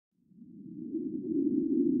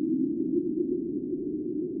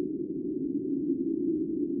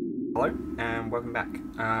Hello and welcome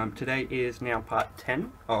back. Today is now part 10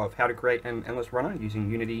 of how to create an endless runner using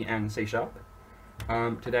Unity and C#.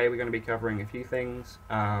 Today we're going to be covering a few things.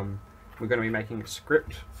 We're going to be making a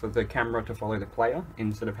script for the camera to follow the player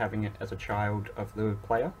instead of having it as a child of the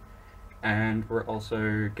player. And we're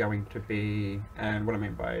also going to be, and what I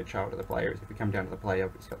mean by a child of the player is if we come down to the player,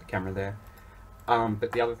 it's got the camera there.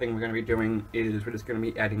 But the other thing we're going to be doing is we're just going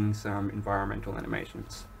to be adding some environmental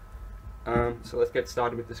animations. So let's get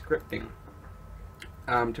started with the scripting.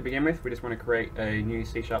 To begin with, we just want to create a new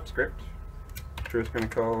C# script, which we're just going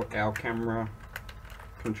to call our camera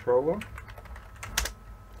controller,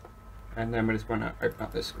 and then we're just going to open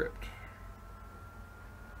up this script.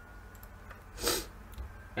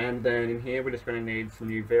 And then in here we're just going to need some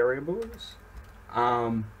new variables.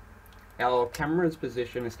 Our camera's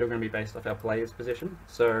position is still going to be based off our player's position,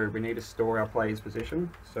 so we need to store our player's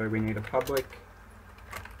position. So we need a public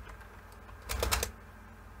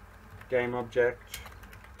game object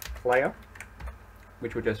player,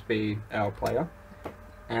 which would just be our player,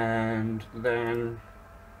 and then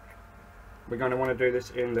we're going to want to do this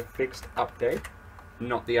in the fixed update,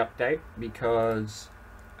 not the update, because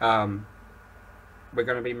we're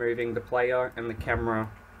going to be moving the player and the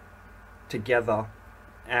camera together,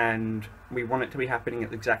 and we want it to be happening at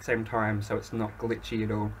the exact same time so it's not glitchy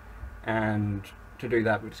at all. And to do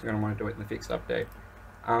that, we're just going to want to do it in the fixed update,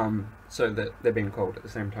 so that they're being called at the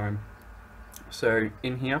same time. So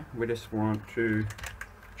in here we just want to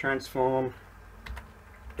transform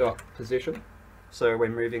dot position, so we're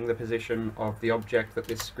moving the position of the object that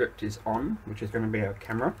this script is on, which is going to be our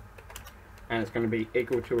camera, and it's going to be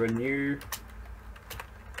equal to a new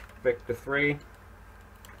vector3,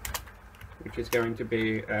 which is going to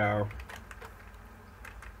be our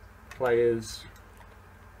player's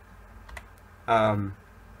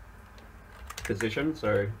position,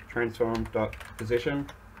 so transform dot position,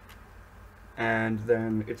 and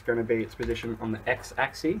then it's going to be its position on the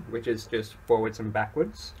x-axis, which is just forwards and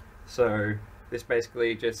backwards. So this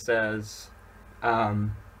basically just says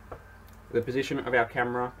the position of our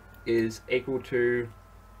camera is equal to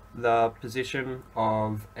the position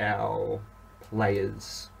of our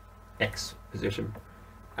player's x position,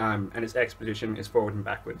 and its x position is forward and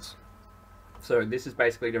backwards. So this is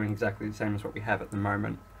basically doing exactly the same as what we have at the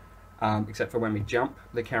moment, except for when we jump,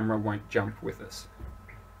 the camera won't jump with us.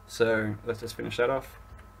 So let's just finish that off.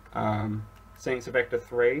 Seeing it's a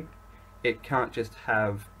vector3, it can't just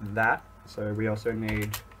have that, so we also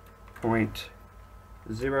need point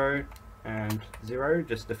 0 and 0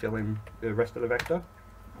 just to fill in the rest of the vector.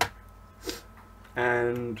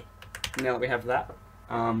 And now that we have that,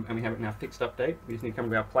 and we have it now fixed update, we just need to come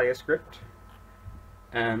to our player script.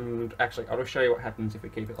 And actually, I'll just show you what happens if we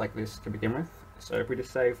keep it like this to begin with. So if we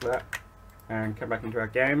just save that and come back into our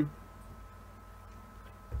game,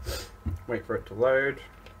 wait for it to load,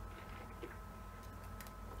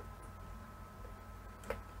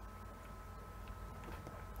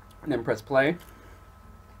 and then press play.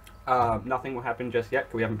 Nothing will happen just yet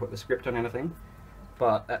because we haven't put the script on anything,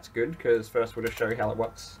 but that's good because first we'll just show you how it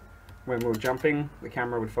works. When we were jumping, the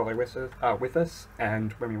camera would follow with us,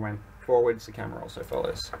 and when we went forwards, the camera also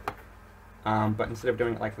follows. But instead of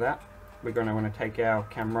doing it like that, we're going to want to take our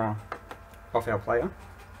camera off our player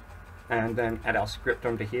and then add our script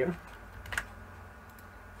onto here,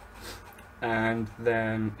 and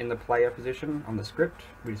then in the player position on the script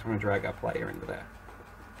we just want to drag our player into there.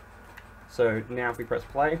 So now if we press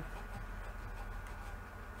play,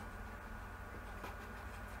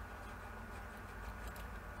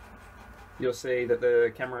 you'll see that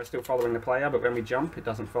the camera is still following the player, but when we jump it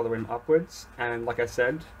doesn't follow him upwards. And like I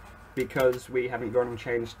said, because we haven't gone and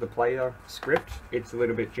changed the player script, it's a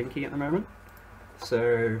little bit jinky at the moment.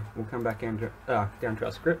 So we'll come back into, down to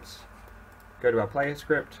our scripts, go to our player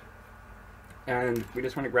script, and we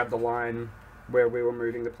just want to grab the line where we were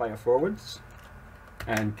moving the player forwards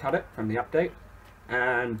and cut it from the update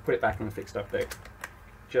and put it back in the fixed update,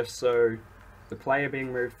 just so the player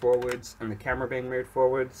being moved forwards and the camera being moved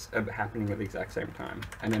forwards are happening at the exact same time,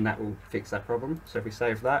 and then that will fix that problem. So if we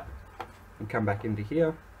save that and come back into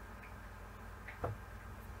here,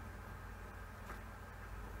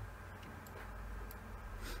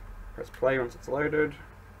 press play once it's loaded,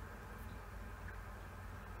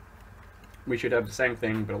 we should have the same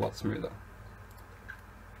thing but a lot smoother.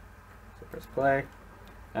 So press play,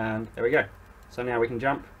 and there we go. So now we can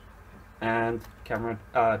jump and camera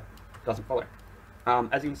doesn't follow.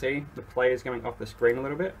 As you can see, the player is going off the screen a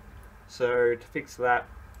little bit, so to fix that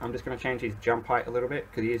I'm just going to change his jump height a little bit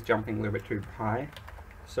because he is jumping a little bit too high.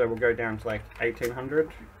 So we'll go down to like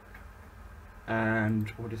 1800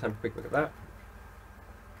 and we'll just have a quick look at that.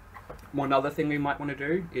 One other thing we might want to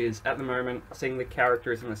do is, at the moment, seeing the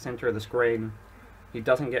character is in the center of the screen, he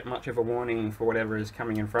doesn't get much of a warning for whatever is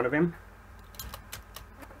coming in front of him.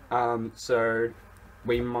 So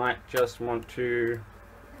we might just want to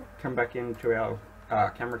come back into our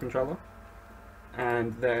camera controller,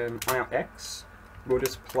 and then on our X, we'll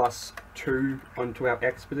just +2 onto our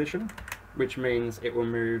X position, which means it will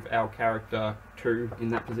move our character 2 in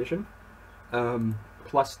that position.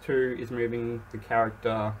 +2 is moving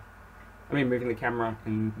the moving the camera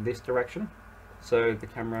in this direction, so the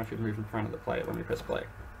camera should move in front of the player when we press play.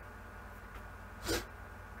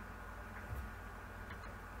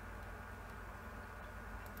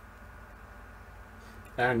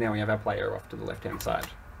 And now we have our player off to the left hand side,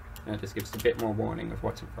 and it just gives us a bit more warning of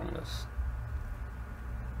what's in front of us.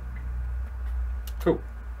 Cool,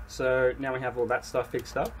 so now we have all that stuff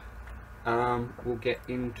fixed up. We'll get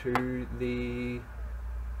into the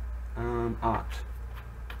art.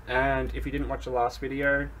 And if you didn't watch the last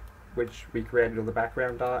video, which we created all the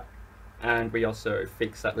background art, and we also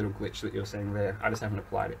fixed that little glitch that you're seeing there. I just haven't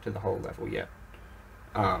applied it to the whole level yet.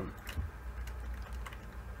 The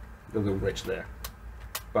little glitch there.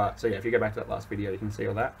 But so yeah, if you go back to that last video, you can see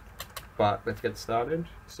all that. But let's get started.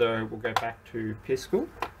 So we'll go back to Piscal.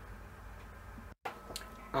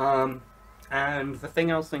 And the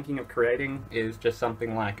thing I was thinking of creating is just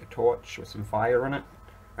something like a torch with some fire on it.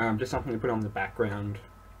 Just something to put on the background,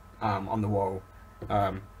 on the wall.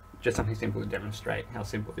 Just something simple to demonstrate how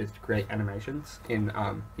simple it is to create animations in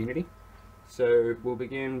Unity. So we'll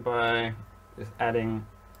begin by just adding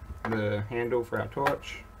the handle for our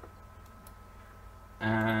torch,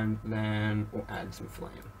 and then we'll add some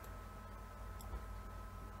flame.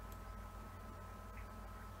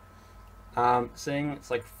 Seeing it's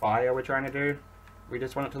like fire we're trying to do, we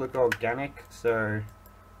just want it to look organic, so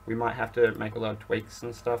we might have to make a lot of tweaks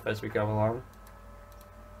and stuff as we go along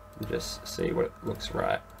and just see what it looks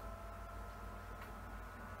right.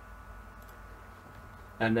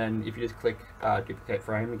 And then if you just click duplicate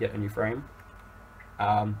frame, you get a new frame.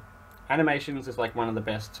 Animations is like one of the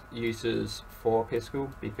best uses for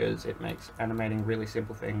Piscal because it makes animating really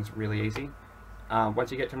simple things really easy.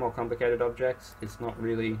 Once you get to more complicated objects, it's not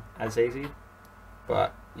really as easy,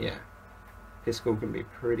 but yeah, Piscal can be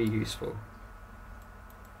pretty useful.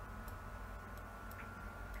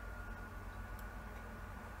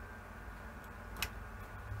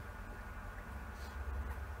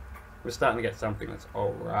 We're starting to get something that's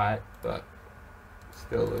alright, but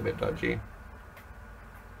still a little bit dodgy.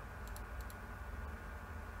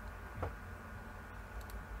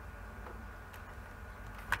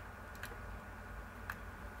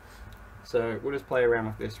 So we'll just play around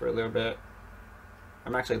with this for a little bit.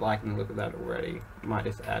 I'm actually liking the look of that already. Might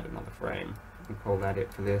just add another frame and call that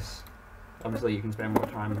it for this. Obviously you can spend more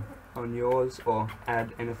time on yours or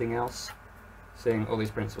add anything else, seeing all these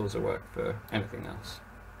principles will work for anything else.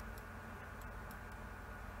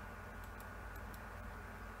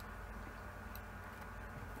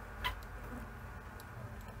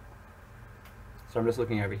 So I'm just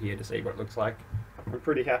looking over here to see what it looks like. I'm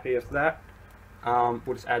pretty happy with that.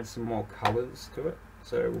 We'll just add some more colours to it.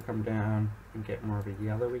 So we'll come down and get more of a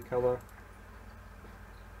yellowy colour.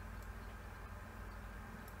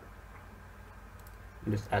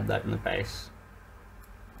 And just add that in the base.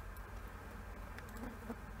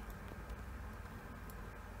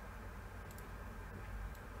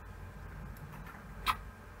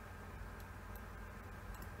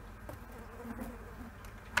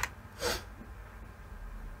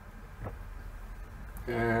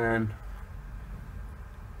 And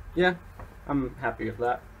yeah, I'm happy with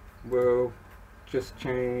that. We'll just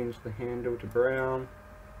change the handle to brown.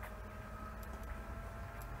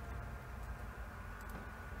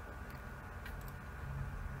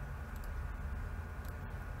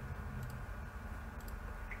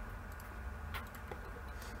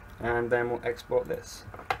 And then we'll export this.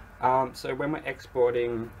 So when we're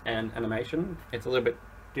exporting an animation, it's a little bit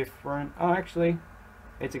different. Oh, actually,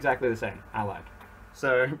 it's exactly the same. I lied.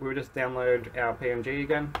 So we'll just download our PNG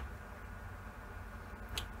again.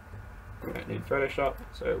 We don't need Photoshop,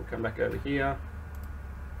 so we'll come back over here.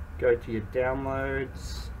 Go to your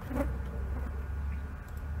downloads.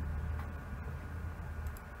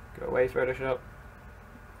 Go away Photoshop.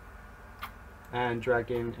 And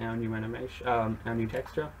drag in our new animation, our new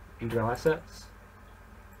texture into our assets.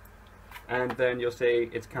 And then you'll see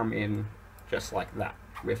it's come in just like that,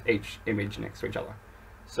 with each image next to each other.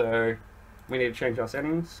 So we need to change our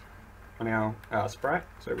settings on our sprite,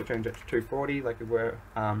 so we'll change it to 240 like we were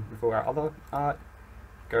before our other art.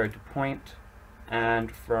 Go to point,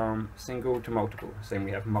 and from single to multiple, so then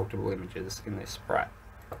we have multiple images in this sprite,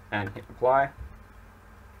 and hit apply.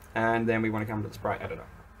 and then we want to come to the Sprite Editor.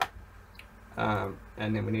 And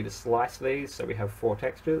then we need to slice these, so we have 4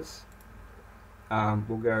 textures.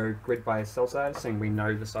 We'll go grid by cell size, saying we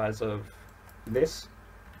know the size of this,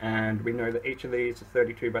 and we know that each of these is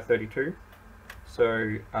 32 by 32,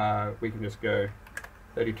 so we can just go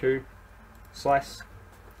 32, slice,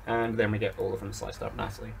 and then we get all of them sliced up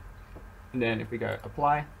nicely. And then if we go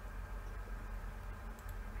apply,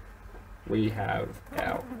 we have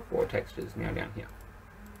our 4 textures now down here.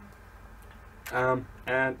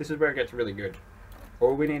 And this is where it gets really good.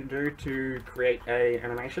 All we need to do to create a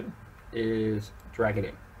animation is drag it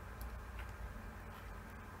in.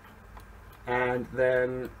 And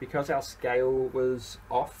then, because our scale was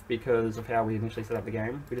off because of how we initially set up the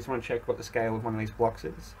game, we just want to check what the scale of one of these blocks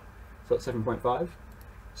is. So it's 7.5.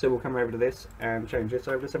 So we'll come over to this and change this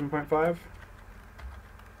over to 7.5.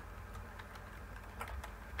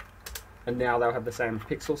 And now they'll have the same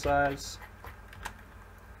pixel size.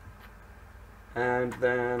 And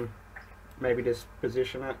then maybe just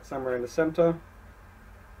position it somewhere in the center.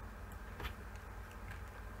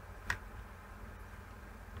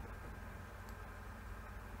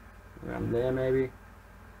 Around there maybe.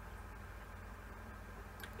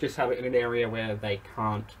 Just have it in an area where they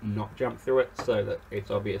can't not jump through it, so that it's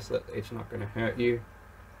obvious that it's not going to hurt you,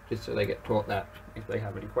 just so they get taught that if they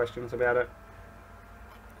have any questions about it.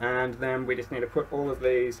 And then we just need to put all of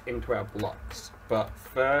these into our blocks. But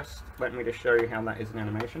first, let me just show you how that is an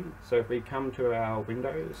animation. So if we come to our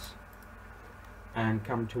windows and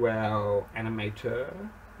come to our animator,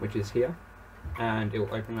 which is here, and it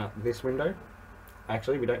will open up this window.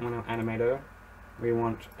 Actually, we don't want our animator, we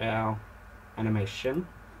want our animation.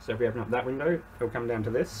 So if we open up that window, it'll come down to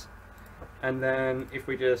this. And then if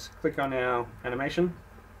we just click on our animation,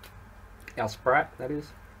 our sprite that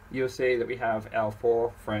is, you'll see that we have our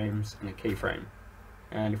 4 frames and a keyframe.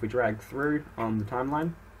 And if we drag through on the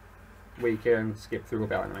timeline, we can skip through all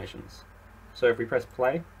of our animations. So if we press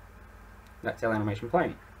play, that's our animation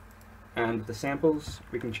playing. And the samples,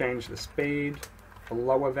 we can change the speed. A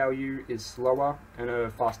lower value is slower, and a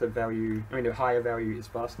faster value, a higher value is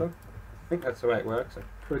faster. I think that's the way it works. I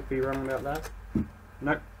could be wrong about that.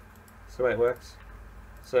 Nope, that's the way it works.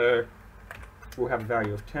 So we'll have a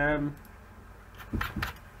value of 10.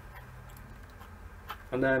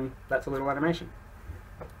 And then that's a little animation.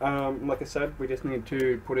 Like I said, we just need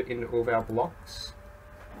to put it into all of our blocks.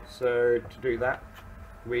 So to do that,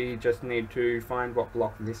 we just need to find what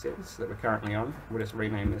block this is that we're currently on. We'll just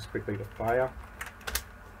rename this quickly to fire.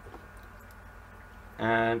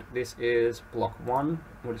 And this is block 1.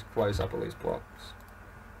 We'll just close up all these blocks.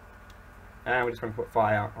 And we're just going to put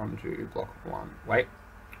fire onto block 1. Wait.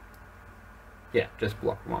 Yeah, just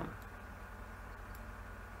block 1.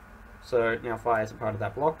 So now fire is a part of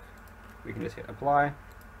that block. We can just hit apply.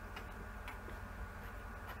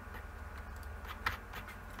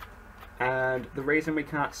 And the reason we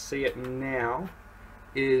can't see it now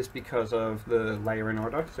is because of the layer in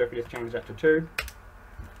order. So if we just change that to 2,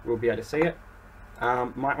 we'll be able to see it.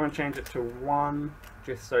 Might want to change it to 1,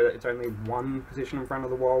 just so that it's only one position in front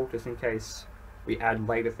of the wall, just in case we add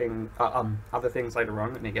other things later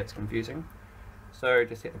on and it gets confusing. So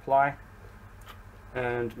just hit apply.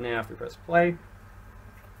 And now if we press play,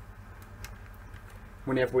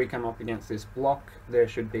 whenever we come up against this block, there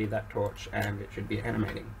should be that torch and it should be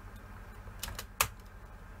animating.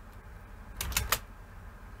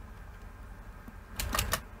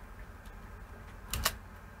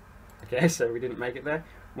 Okay, so we didn't make it there.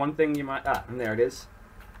 One thing you might, and there it is,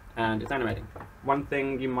 and it's animating. One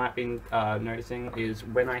thing you might be noticing is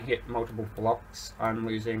when I hit multiple blocks, I'm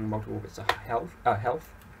losing multiple bits of health.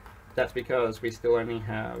 That's because we still only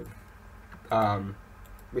have, 2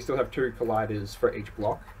 colliders for each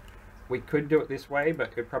block. We could do it this way,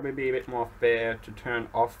 but it'd probably be a bit more fair to turn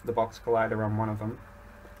off the box collider on one of them,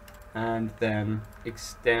 and then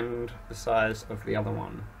extend the size of the other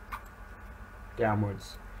one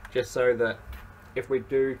downwards. Just so that if we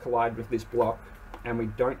do collide with this block, and we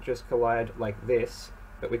don't just collide like this,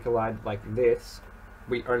 but we collide like this,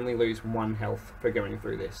 we only lose 1 health for going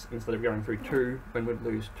through this. Instead of going through 2, when we'd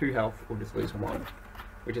lose 2 health, we'll just lose 1,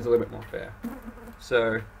 which is a little bit more fair.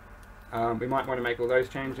 So we might want to make all those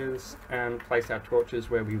changes and place our torches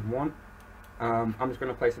where we want. I'm just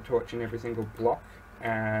going to place a torch in every single block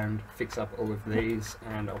and fix up all of these,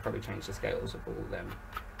 and I'll probably change the scales of all of them.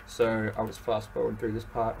 So I'll just fast forward through this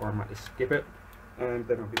part, or I might just skip it, and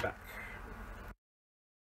then I'll be back.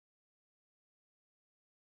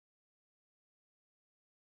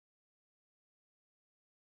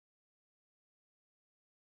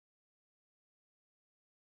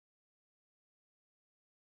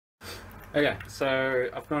 Okay, so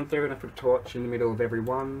I've gone through and I put a torch in the middle of every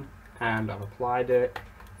one, and I've applied it,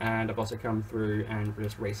 and I've also come through and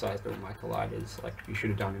just resized all my colliders, like you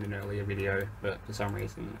should have done in an earlier video, but for some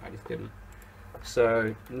reason I just didn't.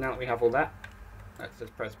 So now that we have all that, let's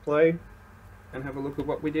just press play and have a look at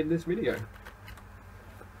what we did in this video.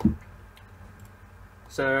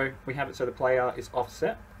 So we have it so the player is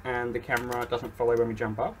offset and the camera doesn't follow when we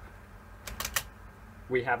jump up.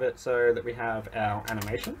 We have it so that we have our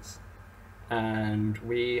animations, and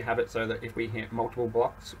we have it so that if we hit multiple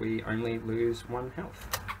blocks we only lose 1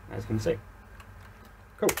 health, as you can see.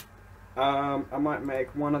 Cool. I might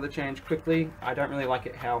make one other change quickly. I don't really like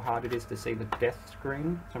it how hard it is to see the death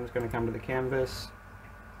screen, so I'm just going to come to the canvas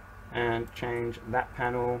and change that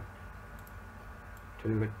panel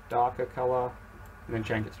to a darker colour, and then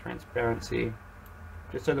change its transparency,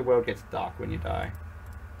 just so the world gets dark when you die.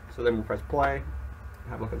 So then we'll press play and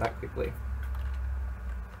have a look at that quickly.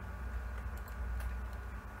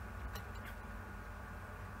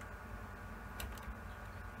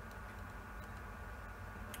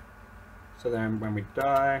 So then when we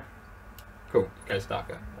die, cool, it goes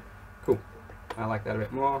darker. Cool, I like that a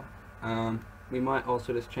bit more. We might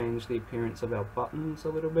also just change the appearance of our buttons a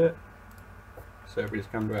little bit. So if we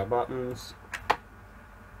just come to our buttons,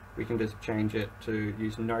 we can just change it to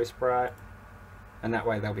use no sprite, and that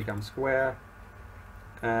way they'll become square,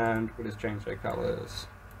 and we'll just change their colours.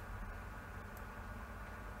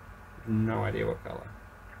 No idea what colour.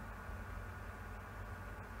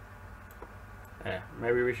 Yeah,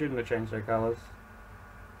 maybe we shouldn't have changed their colours.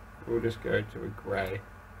 We'll just go to a grey.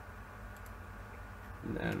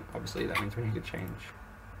 And then obviously that means we need to change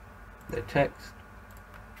their text.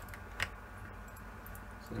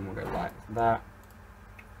 So then we'll go like that.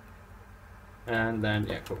 And then,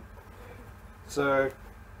 yeah, cool. So,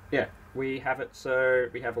 yeah, we have it so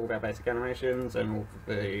we have all of our basic animations and all of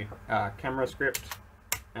the camera script.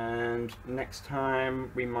 And next time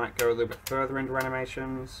we might go a little bit further into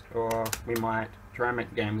animations, or we might try and make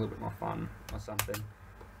the game a little bit more fun or something.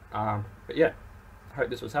 But yeah, I hope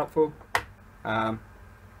this was helpful.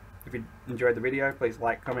 If you enjoyed the video, please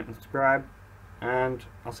like, comment and subscribe, and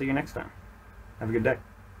I'll see you next time. Have a good day.